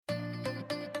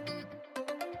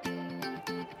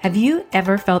Have you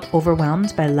ever felt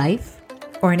overwhelmed by life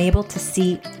or unable to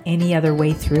see any other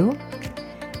way through?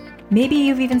 Maybe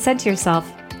you've even said to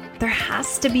yourself, there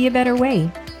has to be a better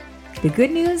way. The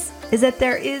good news is that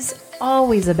there is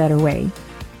always a better way.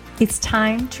 It's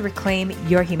time to reclaim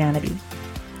your humanity.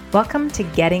 Welcome to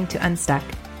Getting to Unstuck,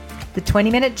 the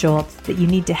 20-minute jolt that you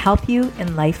need to help you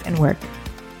in life and work.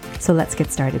 So let's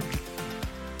get started.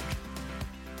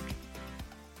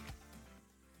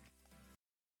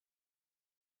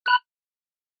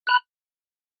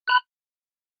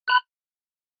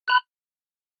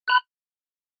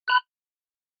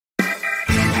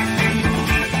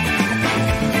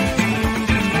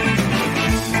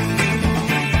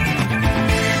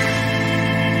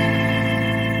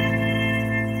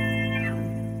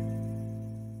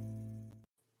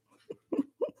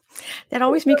 That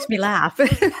always makes me laugh.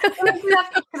 Because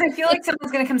I feel like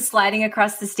someone's going to come sliding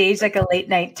across the stage like a late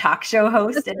night talk show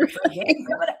host. And coming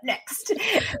up next.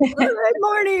 Good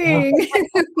morning.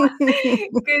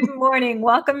 Good morning.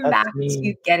 Welcome back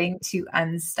to Getting to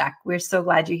Unstuck. We're so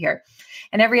glad you're here.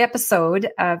 In every episode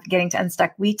of Getting to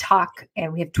Unstuck, we talk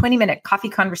and we have 20-minute coffee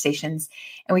conversations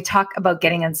and we talk about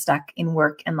getting unstuck in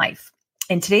work and life.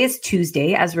 And today is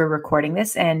Tuesday as we're recording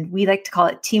this, and we like to call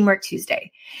it Teamwork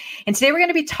Tuesday. And today we're going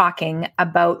to be talking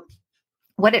about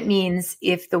what it means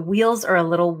if the wheels are a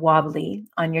little wobbly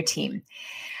on your team.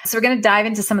 So we're going to dive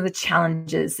into some of the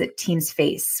challenges that teams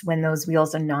face when those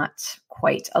wheels are not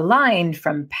quite aligned,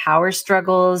 from power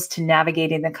struggles to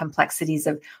navigating the complexities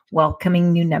of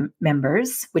welcoming new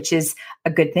members, which is a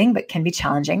good thing, but can be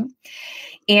challenging.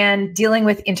 And dealing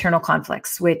with internal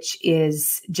conflicts, which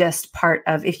is just part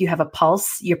of, if you have a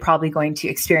pulse, you're probably going to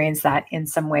experience that in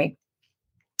some way.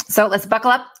 So let's buckle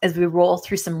up as we roll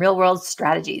through some real world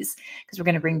strategies, because we're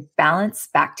going to bring balance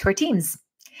back to our teams.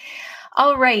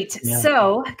 All right. Yeah.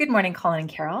 So good morning, Colin and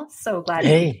Carol. So glad.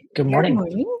 Hey, good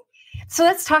morning. So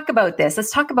let's talk about this.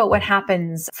 Let's talk about what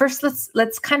happens. First,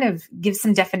 let's kind of give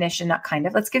some definition,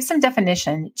 let's give some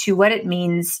definition to what it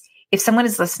means if someone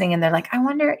is listening and they're like, I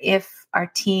wonder if our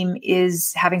team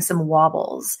is having some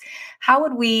wobbles. How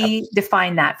would we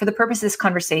define that for the purpose of this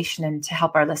conversation and to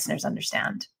help our listeners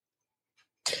understand?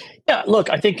 Yeah, look,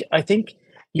 I think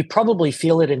you probably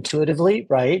feel it intuitively,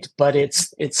 right? But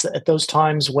it's at those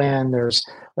times when there's,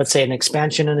 let's say, an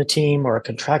expansion in a team or a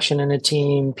contraction in a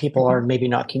team, people are maybe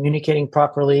not communicating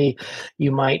properly.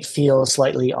 You might feel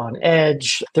slightly on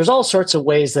edge. There's all sorts of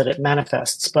ways that it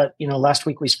manifests. But, last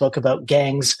week we spoke about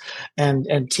gangs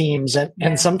and teams,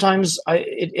 and sometimes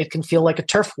it can feel like a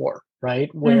turf war,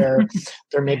 right? Where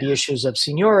there may be issues of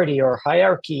seniority or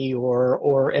hierarchy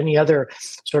or any other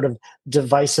sort of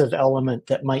divisive element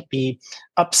that might be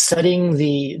upsetting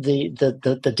the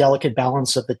delicate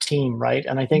balance of the team, right?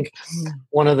 And I think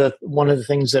one of the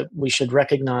things that we should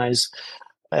recognize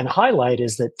and highlight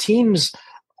is that teams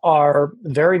are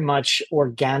very much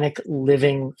organic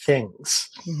living things,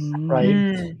 right?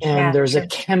 And there's a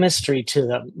chemistry to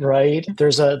them, right?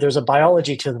 There's a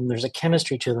biology to them. There's a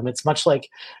chemistry to them. It's much like,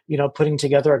 putting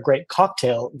together a great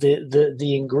cocktail.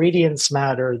 The ingredients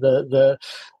matter. The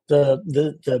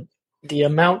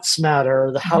amounts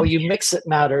matter. How you mix it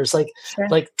matters.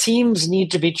 Like teams need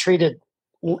to be treated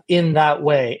in that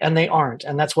way, and they aren't.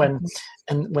 And that's when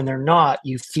they're not,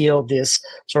 you feel this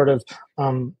sort of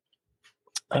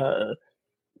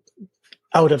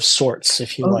out of sorts,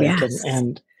 if you like, yes.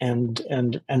 and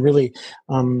really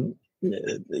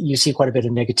you see quite a bit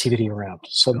of negativity around.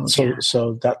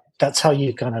 So that's how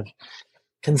you kind of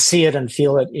can see it and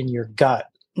feel it in your gut.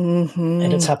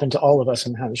 And it's happened to all of us,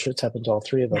 and I'm sure it's happened to all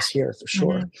three of us here for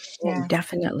sure. Yeah,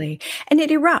 definitely. And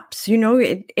it erupts,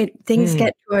 things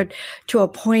get to a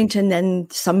point, and then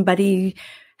somebody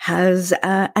has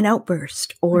an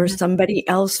outburst, or somebody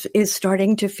else is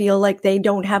starting to feel like they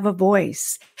don't have a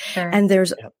voice. Sure. And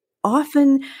there's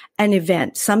often an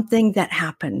event, something that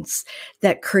happens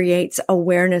that creates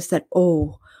awareness that,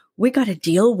 we got to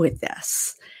deal with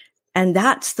this. And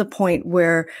that's the point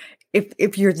where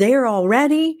if you're there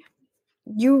already,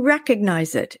 you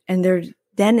recognize it, and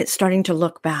then it's starting to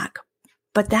look back.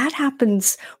 But that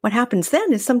happens. What happens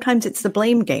then is sometimes it's the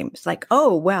blame game. It's like,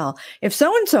 if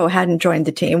so-and-so hadn't joined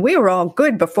the team, we were all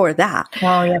good before that.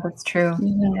 Oh, yeah, that's true.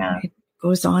 It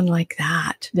goes on like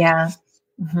that. Yeah.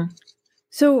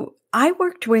 So I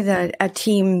worked with a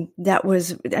team that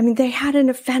they had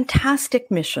a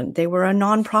fantastic mission. They were a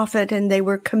nonprofit, and they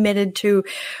were committed to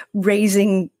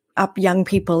raising up young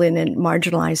people in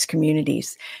marginalized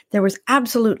communities. There was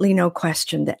absolutely no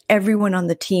question that everyone on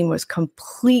the team was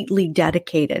completely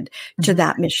dedicated to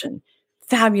that mission.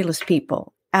 Fabulous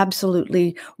people,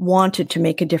 absolutely wanted to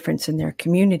make a difference in their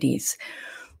communities.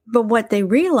 But what they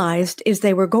realized is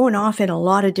they were going off in a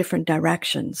lot of different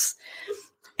directions.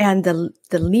 And the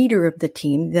leader of the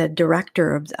team, the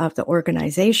director of the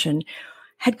organization,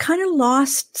 had kind of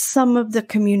lost some of the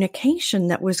communication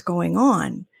that was going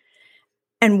on.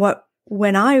 And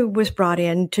when I was brought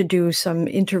in to do some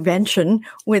intervention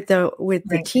with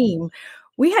the team,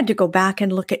 we had to go back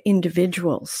and look at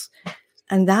individuals.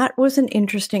 And that was an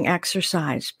interesting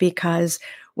exercise because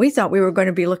we thought we were going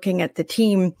to be looking at the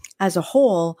team as a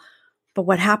whole. But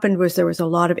what happened was there was a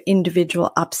lot of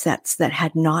individual upsets that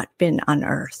had not been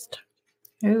unearthed.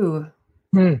 Ooh.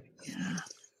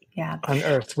 Yeah.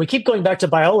 Unearthed. We keep going back to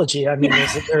biology. I mean,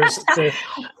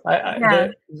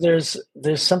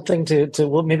 there's something to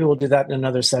well, maybe we'll do that in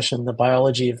another session, the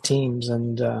biology of teams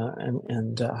and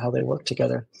how they work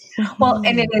together. Well,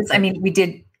 and it is, I mean,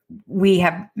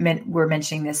 we're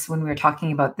mentioning this when we were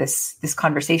talking about this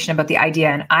conversation about the idea.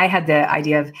 And I had the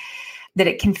idea of that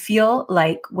it can feel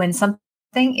like when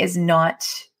something is not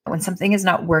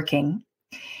working,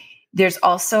 there's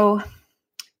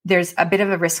a bit of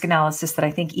a risk analysis that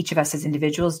I think each of us as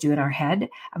individuals do in our head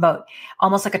about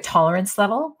almost like a tolerance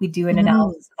level. We do an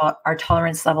analysis about our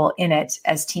tolerance level in it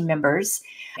as team members.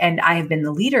 And I have been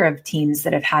the leader of teams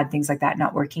that have had things like that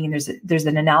not working. And there's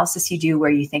an analysis you do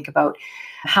where you think about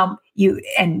how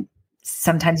and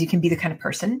sometimes you can be the kind of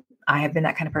person. I have been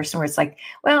that kind of person where it's like,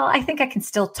 well, I think I can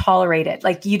still tolerate it.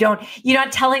 Like you're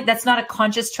not telling, that's not a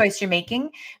conscious choice you're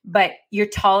making, but you're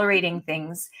tolerating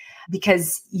things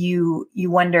because you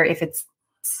wonder if it's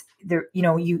there,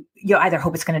 you either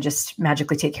hope it's going to just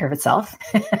magically take care of itself.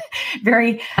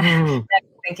 Very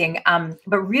thinking.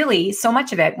 But really so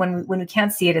much of it, when we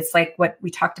can't see it, it's like what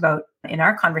we talked about in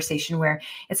our conversation, where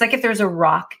it's like if there's a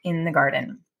rock in the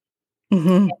garden,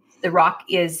 the rock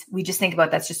we just think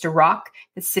about that's just a rock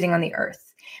that's sitting on the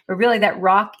earth. But really that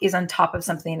rock is on top of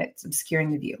something that's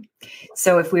obscuring the view.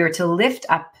 So if we were to lift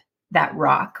up that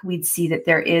rock, we'd see that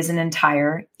there is an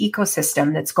entire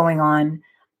ecosystem that's going on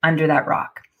under that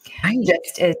rock.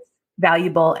 Just as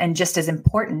valuable and just as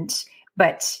important,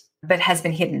 but has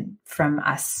been hidden from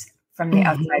us, from the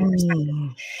outside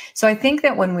perspective. So I think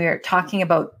that when we're talking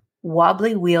about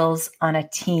wobbly wheels on a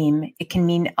team, it can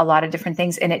mean a lot of different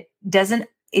things. And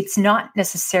it's not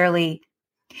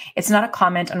a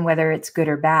comment on whether it's good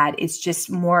or bad. It's just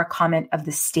more a comment of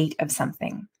the state of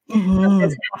something. It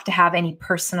doesn't have to have any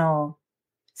personal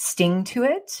sting to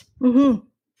it.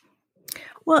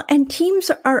 Well, and teams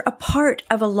are a part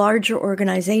of a larger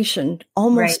organization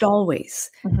almost always.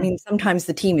 I mean, sometimes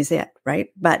the team is it, right?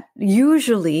 But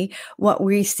usually what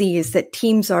we see is that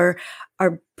teams are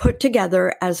put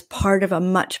together as part of a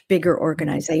much bigger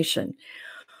organization.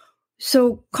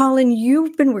 So, Colin,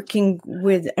 you've been working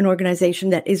with an organization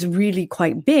that is really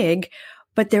quite big,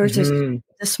 but there's a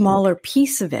smaller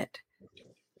piece of it.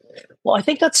 Well, I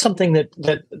think that's something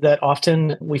that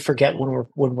often we forget when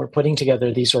we're putting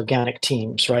together these organic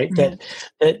teams, right?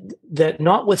 That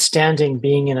notwithstanding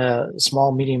being in a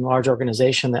small, medium, large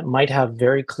organization that might have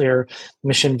very clear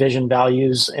mission, vision,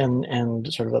 values,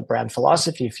 and sort of a brand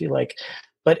philosophy, if you like,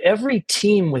 but every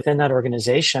team within that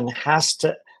organization has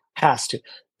to.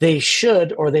 They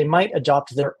should, or they might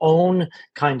adopt their own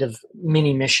kind of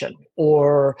mini mission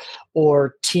or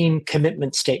team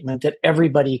commitment statement that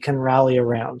everybody can rally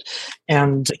around.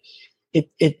 And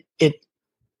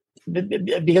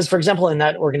because, for example, in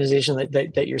that organization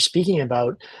that you're speaking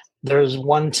about, there's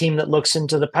one team that looks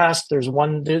into the past. There's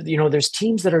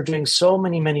teams that are doing so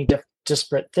many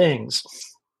disparate things.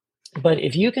 But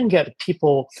if you can get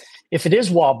people, if it is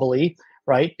wobbly,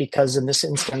 right? Because in this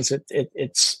instance,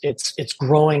 it's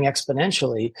growing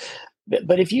exponentially.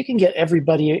 But if you can get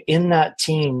everybody in that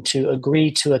team to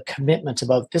agree to a commitment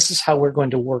about this is how we're going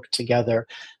to work together,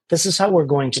 this is how we're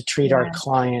going to treat our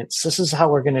clients, this is how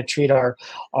we're going to treat our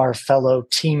fellow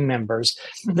team members,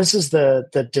 this is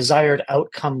the desired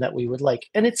outcome that we would like.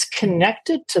 And it's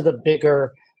connected to the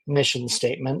bigger mission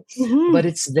statement, but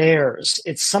it's theirs.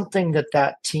 It's something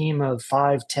that team of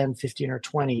 5, 10, 15, or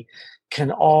 20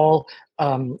 can all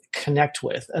connect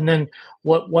with. And then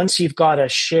once you've got a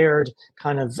shared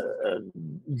kind of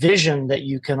vision that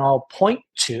you can all point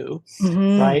to,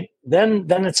 right? Then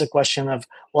it's a question of,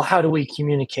 well, how do we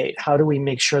communicate? How do we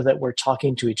make sure that we're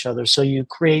talking to each other? So you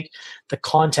create the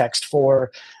context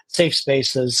for safe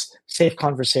spaces, safe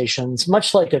conversations,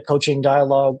 much like a coaching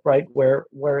dialogue, right?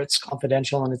 Where it's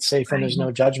confidential and it's safe and there's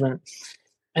no judgment.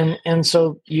 And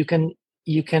so you can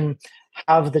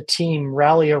have the team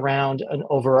rally around an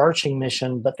overarching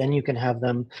mission, but then you can have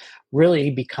them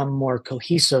really become more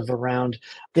cohesive around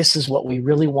this is what we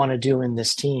really want to do in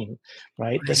this team,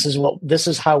 right? This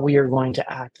is how we are going to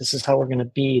act. This is how we're going to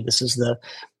be. This is the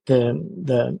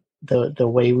the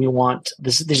way we want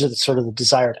this. These are the sort of the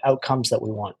desired outcomes that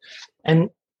we want. And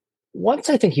once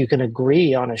I think you can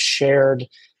agree on a shared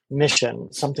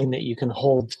mission, something that you can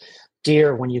hold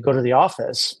dear when you go to the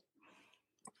office,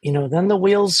 then the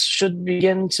wheels should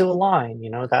begin to align.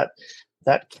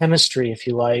 That chemistry, if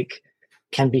you like,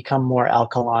 can become more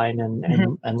alkaline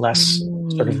and less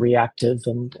sort of reactive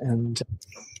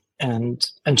and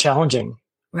challenging.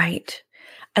 Right.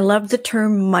 I love the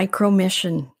term micro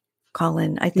mission,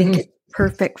 Colin. I think it's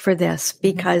perfect for this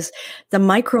because the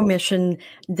micro mission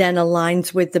then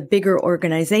aligns with the bigger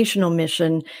organizational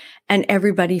mission, and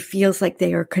everybody feels like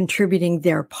they are contributing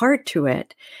their part to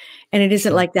it. And it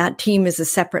isn't like that team is a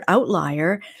separate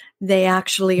outlier. They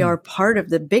actually are part of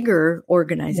the bigger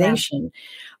organization,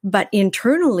 but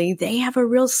internally they have a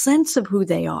real sense of who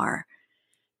they are.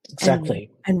 Exactly.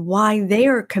 And why they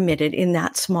are committed in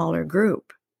that smaller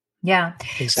group. Yeah,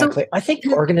 exactly. So, I think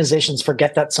organizations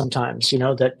forget that sometimes,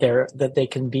 that they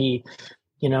can be,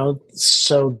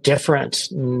 so different,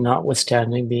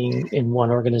 notwithstanding being in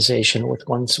one organization with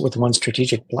one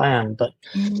strategic plan. But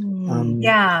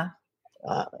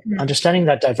understanding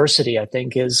that diversity, I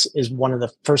think, is one of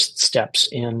the first steps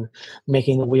in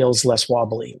making the wheels less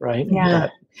wobbly, right? Yeah.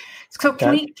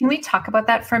 Can we talk about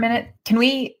that for a minute? Can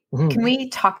we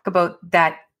talk about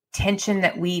that tension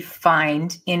that we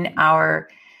find in our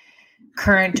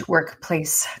current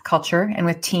workplace culture and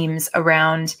with teams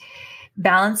around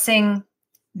balancing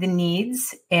the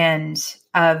needs and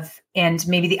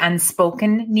maybe the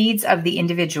unspoken needs of the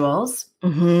individuals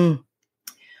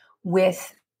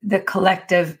with the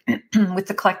collective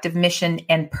mission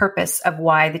and purpose of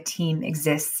why the team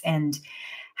exists, and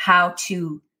how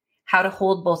to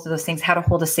hold both of those things, how to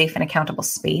hold a safe and accountable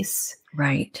space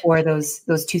for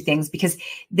those two things, because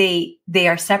they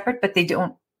are separate, but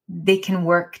they can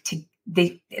work and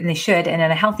they should. And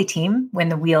in a healthy team, when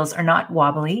the wheels are not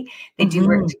wobbly, they do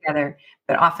work together.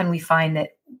 But often we find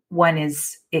that one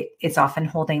it's often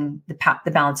holding the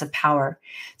balance of power.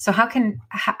 So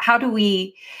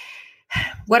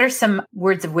what are some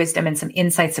words of wisdom and some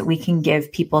insights that we can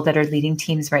give people that are leading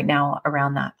teams right now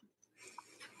around that?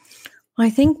 I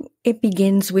think it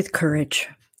begins with courage.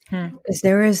 Because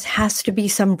there has to be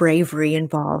some bravery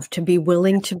involved to be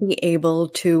willing to be able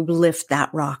to lift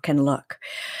that rock and look.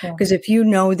 Because if you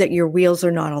know that your wheels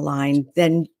are not aligned,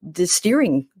 then the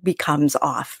steering becomes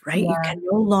off, right? You can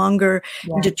no longer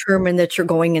determine that you're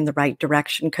going in the right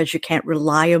direction because you can't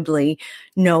reliably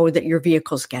know that your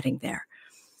vehicle's getting there.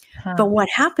 But what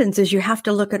happens is you have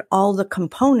to look at all the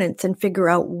components and figure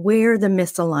out where the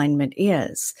misalignment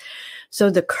is. So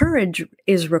the courage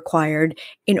is required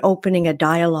in opening a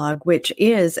dialogue, which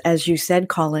is, as you said,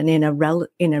 Colin, in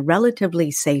a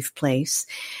relatively safe place,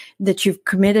 that you've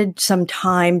committed some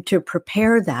time to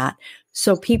prepare that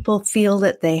so people feel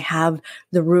that they have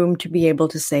the room to be able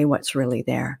to say what's really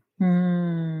there.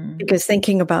 Because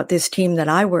thinking about this team that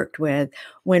I worked with,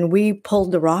 when we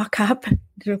pulled the rock up,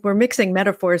 we're mixing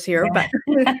metaphors here, but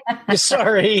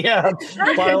sorry,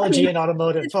 biology and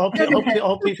automotive. Hope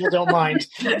people don't mind.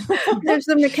 There's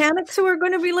the mechanics who are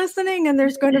going to be listening, and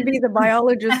there's going to be the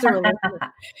biologists who are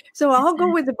listening. So I'll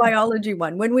go with the biology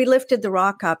one. When we lifted the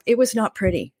rock up, it was not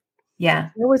pretty. Yeah,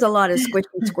 there was a lot of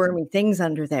squishy, squirmy things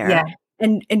under there. Yeah.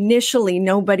 And initially,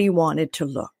 nobody wanted to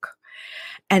look.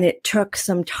 And it took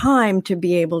some time to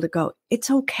be able to go,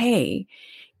 it's okay.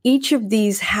 Each of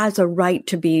these has a right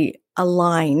to be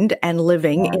aligned and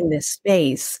living in this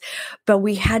space, but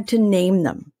we had to name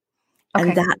them. Okay.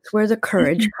 And that's where the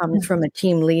courage comes from a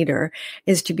team leader,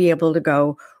 is to be able to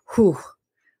go,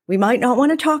 we might not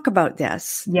want to talk about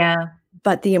this. Yeah.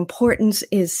 But the importance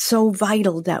is so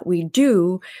vital that we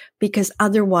do, because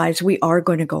otherwise we are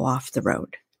going to go off the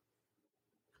road.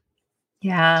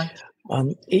 Yeah.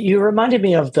 You reminded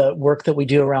me of the work that we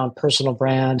do around personal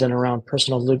brand and around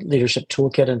personal leadership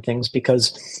toolkit and things,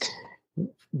 because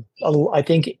I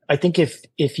think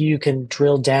if you can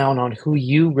drill down on who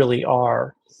you really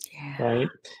are, right,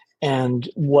 and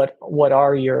what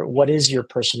is your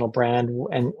personal brand,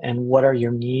 and what are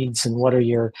your needs, and what are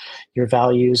your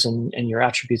values and your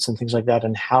attributes and things like that,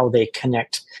 and how they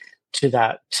connect to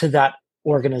that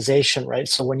organization, right?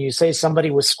 So when you say somebody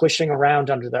was squishing around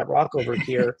under that rock over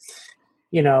here,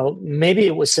 maybe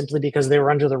it was simply because they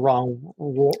were under the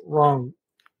wrong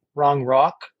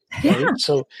rock. Right? Yeah.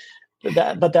 So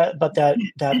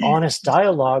that honest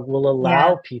dialogue will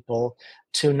allow people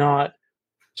to not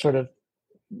sort of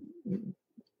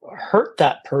hurt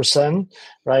that person,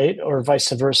 right, or vice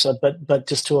versa, but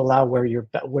just to allow where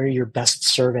you're best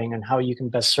serving and how you can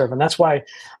best serve. And that's why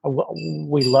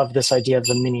we love this idea of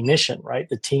the mini mission, right,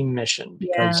 the team mission,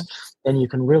 because then you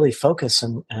can really focus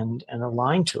and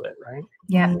align to it, right?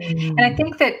 Yeah. And I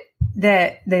think that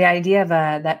the idea of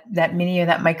that mini or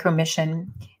that micro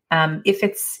mission, if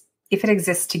it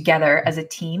exists together as a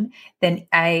team, then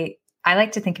I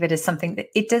like to think of it as something that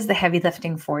it does the heavy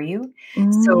lifting for you.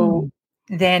 So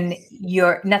then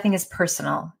nothing is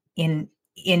personal in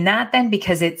that then,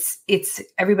 because it's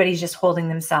everybody's just holding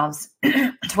themselves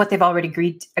to what they've already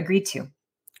agreed to.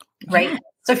 Right. Yeah.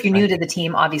 So if you're new to the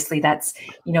team, obviously that's,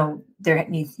 you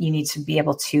need to be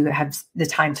able to have the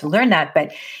time to learn that.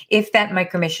 But if that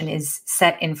micro mission is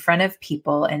set in front of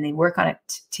people and they work on it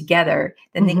together,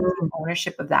 then they can take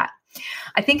ownership of that.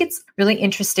 I think it's really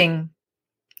interesting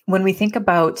when we think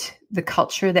about the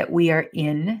culture that we are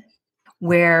in,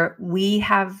 where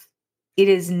it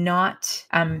is not,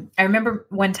 I remember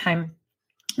one time,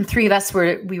 the three of us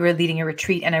we were leading a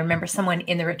retreat, and I remember someone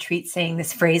in the retreat saying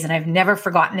this phrase, and I've never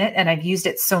forgotten it, and I've used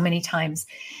it so many times.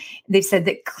 They've said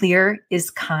that clear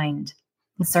is kind.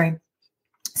 Sorry,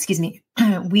 excuse me.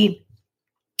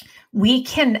 We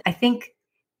can, I think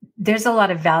there's a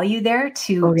lot of value there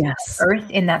to earth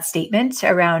in that statement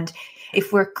around,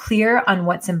 if we're clear on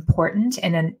what's important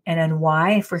and on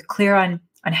why, if we're clear on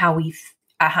how we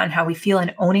feel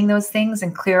and owning those things,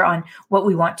 and clear on what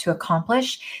we want to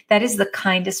accomplish, that is the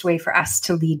kindest way for us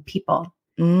to lead people.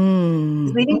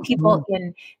 Leading people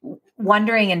in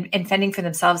wondering and fending for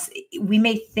themselves, we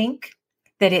may think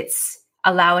that it's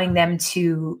allowing them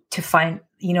to find,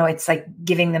 it's like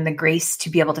giving them the grace to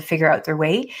be able to figure out their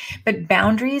way. But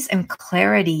boundaries and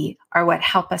clarity are what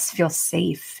help us feel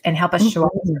safe and help us show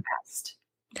up as our best.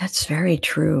 That's very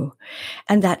true.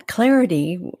 And that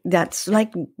clarity, that's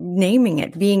like naming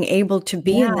it, being able to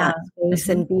be in that space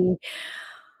and be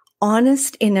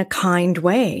honest in a kind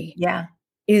way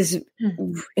is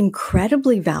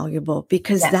incredibly valuable,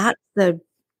 because that's the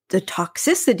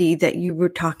toxicity that you were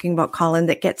talking about, Colin,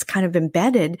 that gets kind of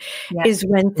embedded is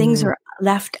when things are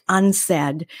left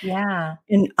unsaid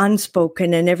and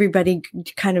unspoken, and everybody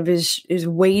kind of is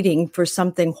waiting for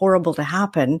something horrible to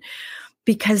happen,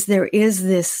 because there is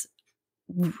this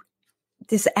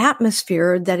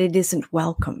atmosphere that it isn't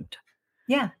welcomed.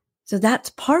 Yeah. So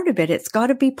that's part of it. It's got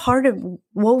to be part of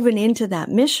woven into that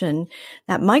mission,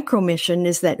 that micro mission,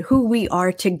 is that who we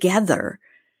are together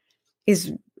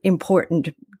is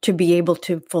important to be able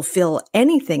to fulfill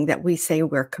anything that we say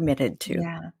we're committed to.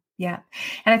 Yeah. Yeah.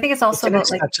 And I think it's also about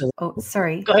like,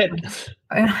 sorry. Go ahead.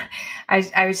 I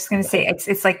was just going to say,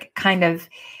 it's like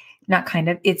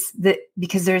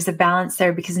because there's a balance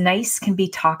there, because nice can be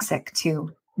toxic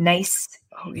too. Nice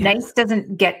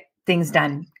doesn't get things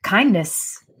done.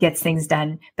 Kindness gets things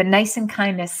done, but nice and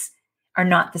kindness are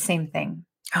not the same thing.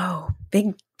 Oh,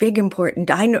 big important.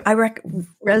 I know. I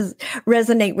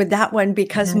resonate with that one,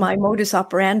 because my modus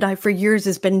operandi for years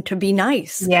has been to be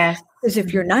nice. Yeah. Because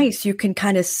if you're nice, you can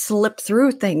kind of slip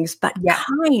through things, but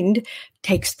kind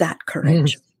takes that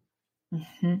courage.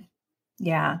 Mm-hmm.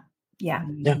 Yeah. Yeah.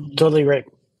 Yeah. Totally right.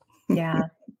 Yeah.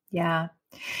 Yeah.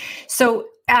 So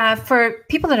for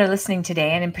people that are listening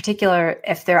today, and in particular,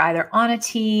 if they're either on a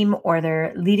team or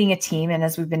they're leading a team, and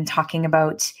as we've been talking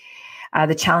about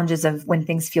the challenges of when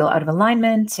things feel out of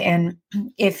alignment, and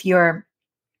if you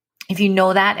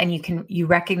know that and you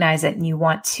recognize it and you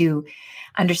want to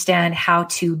understand how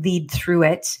to lead through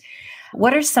it,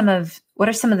 what are some of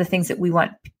the things that we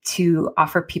want to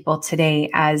offer people today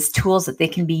as tools that they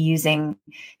can be using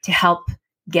to help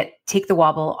take the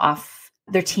wobble off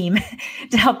their team,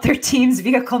 to help their team's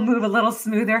vehicle move a little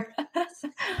smoother?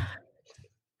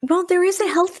 Well, there is a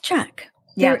health check.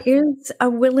 Yeah. There is a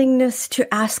willingness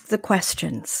to ask the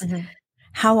questions. Mm-hmm.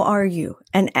 How are you?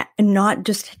 And not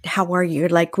just how are you,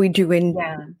 like we do in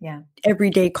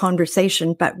everyday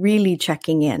conversation, but really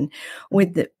checking in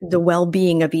with the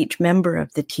well-being of each member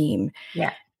of the team.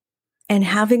 Yeah. And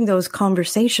having those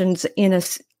conversations in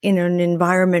an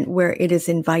environment where it is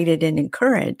invited and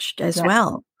encouraged as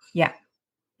well. Yeah.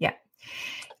 Yeah.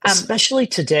 Especially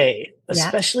today,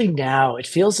 especially now, it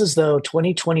feels as though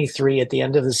 2023 at the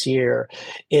end of this year,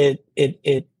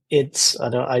 it's,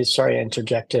 sorry I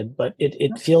interjected, but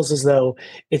it feels as though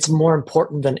it's more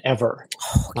important than ever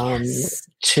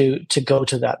to go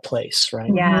to that place,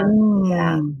 right? Yeah.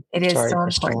 Yeah. It is so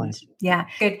important. Yeah.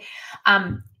 Good.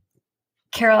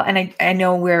 Carol, and I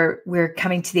know we're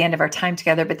coming to the end of our time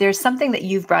together, but there's something that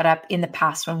you've brought up in the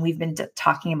past when we've been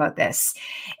talking about this.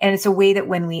 And it's a way that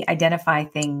when we identify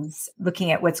things,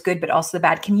 looking at what's good, but also the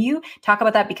bad. Can you talk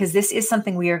about that? Because this is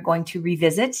something we are going to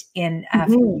revisit in a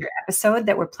future episode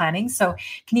that we're planning. So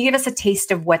can you give us a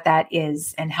taste of what that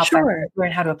is and help us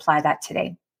learn how to apply that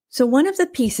today? So one of the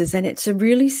pieces, and it's a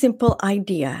really simple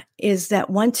idea, is that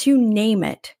once you name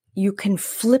it, you can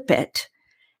flip it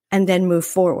and then move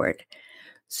forward.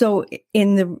 So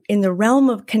in the realm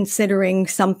of considering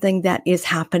something that is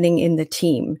happening in the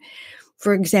team,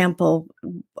 for example,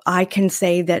 I can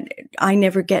say that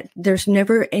there's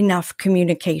never enough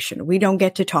communication. We don't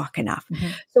get to talk enough.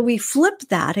 So we flip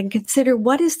that and consider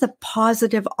what is the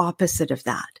positive opposite of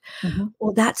that?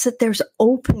 Well, that's that there's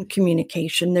open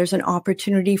communication. There's an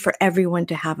opportunity for everyone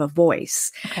to have a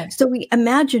voice. So we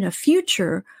imagine a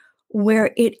future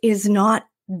where it is not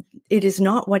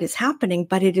what is happening,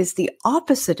 but it is the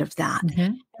opposite of that.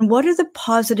 And what are the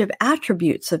positive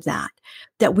attributes of that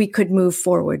we could move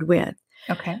forward with?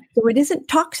 So it isn't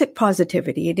toxic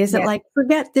positivity. It isn't like,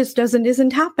 forget this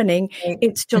isn't happening.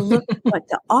 It's to look at what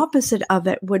the opposite of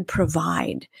it would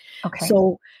provide.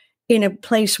 So in a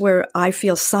place where I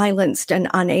feel silenced and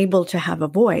unable to have a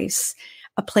voice,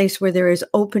 a place where there is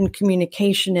open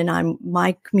communication and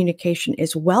my communication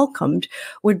is welcomed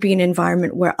would be an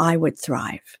environment where I would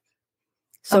thrive.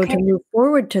 So to move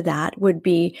forward to that would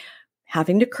be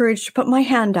having the courage to put my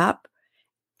hand up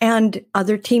and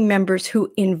other team members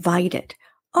who invite it.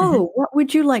 What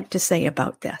would you like to say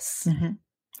about this?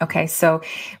 Okay. So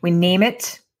we name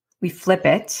it, we flip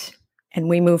it, and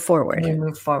we move forward.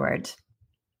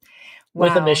 Wow.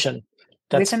 With a mission.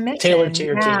 That's tailored to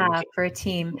your team. For a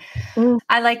team.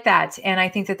 I like that. And I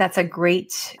think that it's a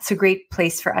great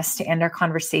place for us to end our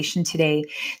conversation today.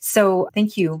 So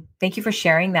thank you. Thank you for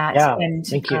sharing that. Yeah, and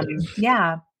thank you.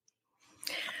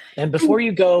 And before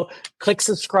you go, click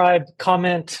subscribe,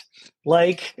 comment,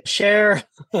 like, share,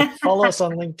 follow us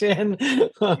on LinkedIn,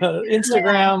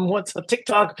 Instagram, WhatsApp,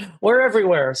 TikTok. We're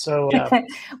everywhere. So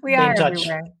we are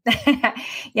everywhere.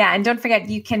 And don't forget,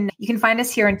 you can find us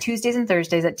here on Tuesdays and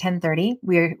Thursdays at 10:30.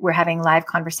 We're having live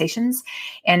conversations,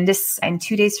 and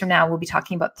 2 days from now we'll be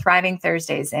talking about Thriving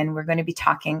Thursdays, and we're going to be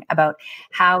talking about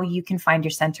how you can find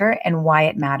your center and why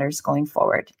it matters going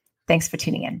forward. Thanks for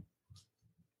tuning in.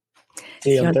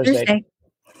 See you on Thursday.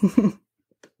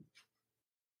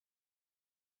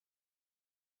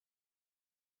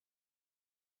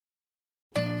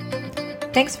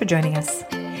 Thanks for joining us.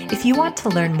 If you want to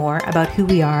learn more about who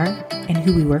we are and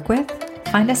who we work with,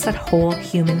 find us at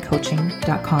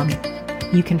wholehumancoaching.com.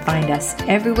 You can find us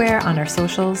everywhere on our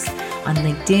socials, on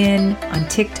LinkedIn, on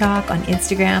TikTok, on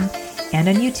Instagram, and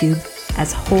on YouTube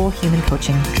as Whole Human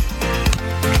Coaching.